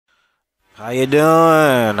How you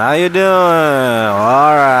doing? How you doing?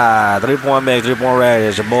 Alright, 3-point mix, 3-point ready.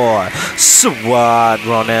 It's your boy, SWAT,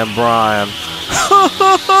 Ron and Brian.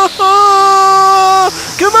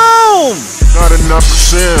 Come on! Not enough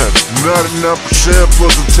percent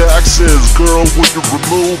plus the taxes. Girl, will you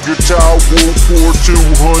remove your towel for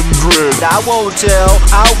 200? I won't tell,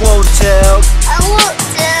 I won't tell. I won't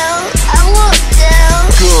tell, I won't tell.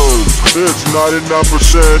 Cause it's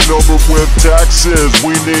 99% over with taxes.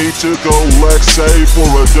 We need to go, let's say, for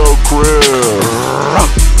a dope crib.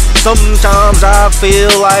 Sometimes I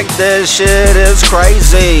feel like this shit is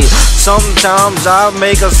crazy. Sometimes I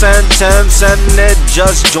make a sentence and it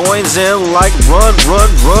just joins in like run, run,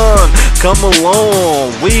 run. Come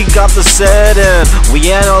along, we got the setting.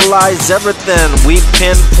 We analyze everything. We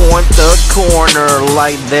pinpoint the corner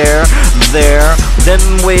like there. Then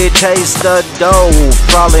we chase the dough.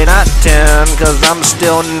 Probably not 10, cause I'm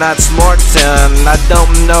still not smart 10. I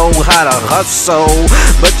don't know how to hustle,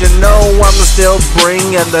 but you know I'm still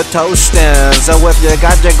bringing the toasting. So if you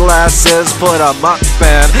got your glasses, put 'em up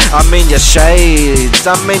in. I mean your shades,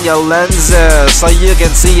 I mean your lenses, so you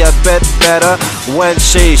can see a bit better when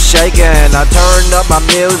she's shaking. I turned up my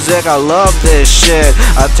music, I love this shit.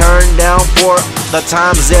 I turned down for the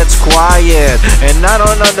times it's quiet, and I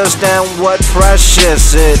don't understand what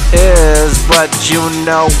precious it is, but you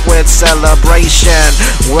know it's celebration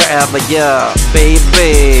wherever you be.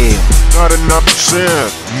 Not enough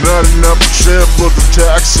percent plus the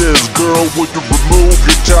taxes. Girl, will you remove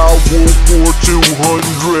your towel for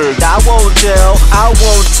 200? I won't tell, I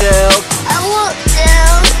won't tell. I won't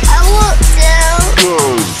tell, I won't tell.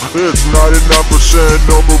 Cause it's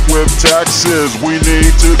 99% over with taxes. We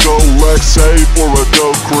need to go, let's say, for a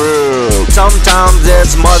dope crib. Sometimes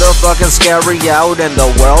it's motherfucking scary out in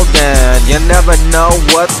the world, and you never know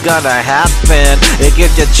what's gonna happen. It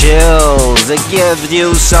gives you chills, it gives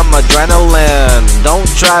you some adrenaline. Don't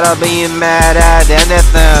try to be mad at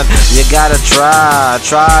anything. You gotta try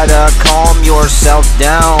to calm yourself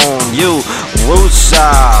down. You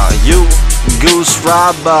woosah, you goose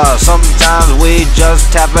robber. Sometimes we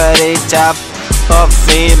just tap a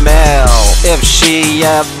female if she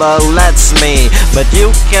ever lets me, but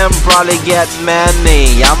you can probably get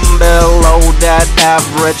many. I'm below that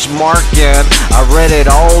average marking. I read it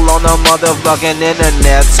all on the motherfucking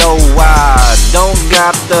internet, so I don't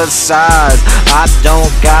got the size, I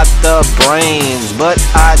don't got the brains, but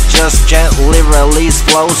I just gently release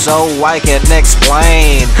flow so I can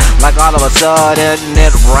explain. Like all of a sudden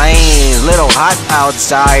it rains, little hot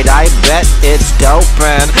outside, I bet it's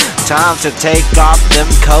doping. Time to take off them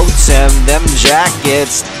coats and them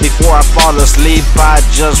jackets. Before I fall asleep, I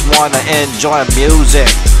just wanna enjoy music.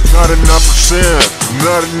 Not enough percent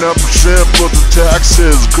plus the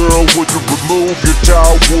taxes. Girl, would you remove your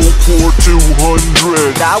towel for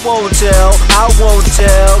 200? I won't tell, I won't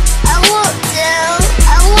tell. I won't tell,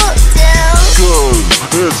 I won't tell. Cause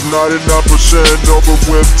it's 99% over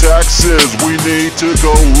with taxes. We need to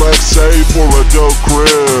go, let's say, for a dope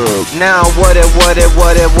crib. Now what it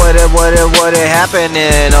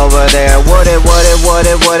happening over there? What it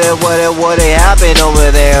happened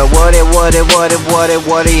over there? What it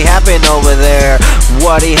happened over there?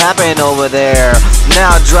 What happened over there?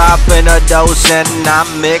 Now dropping a dose and I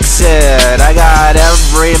mix it. I got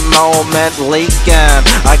every moment leaking.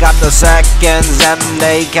 I got the seconds and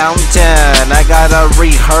they counting. I gotta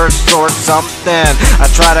rehearse or something. I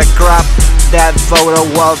try to crop that photo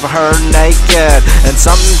of her naked, and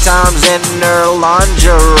sometimes in her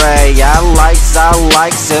lingerie. I likes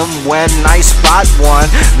him when I spot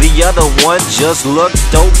one. The other one just looks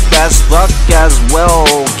dope as fuck as well.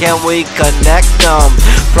 Can we connect them?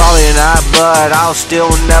 Probably not, but I'll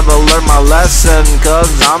still never learn my lesson,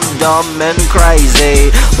 cause I'm dumb and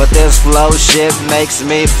crazy. But this flow shit makes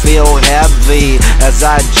me feel heavy as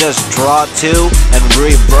I just draw 2 and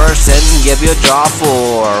reverse and give you draw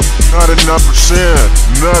 4. Not enough percent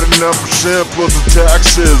plus the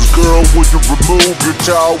taxes. Girl, would you remove your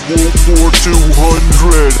towel for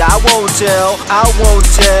 200? I won't tell, I won't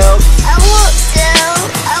tell. I won't tell,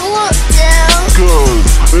 I won't tell. Cause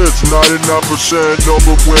it's 99%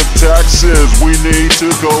 over with taxes. We need to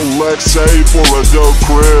go, let's say, for a dope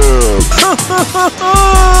crib.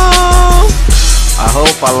 I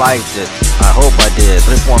hope I liked it. I hope I did.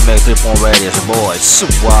 3-point mix, 3-point ready. It's your boy,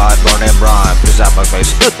 SWAT, Ron and Brian. Peace out, my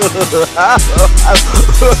face.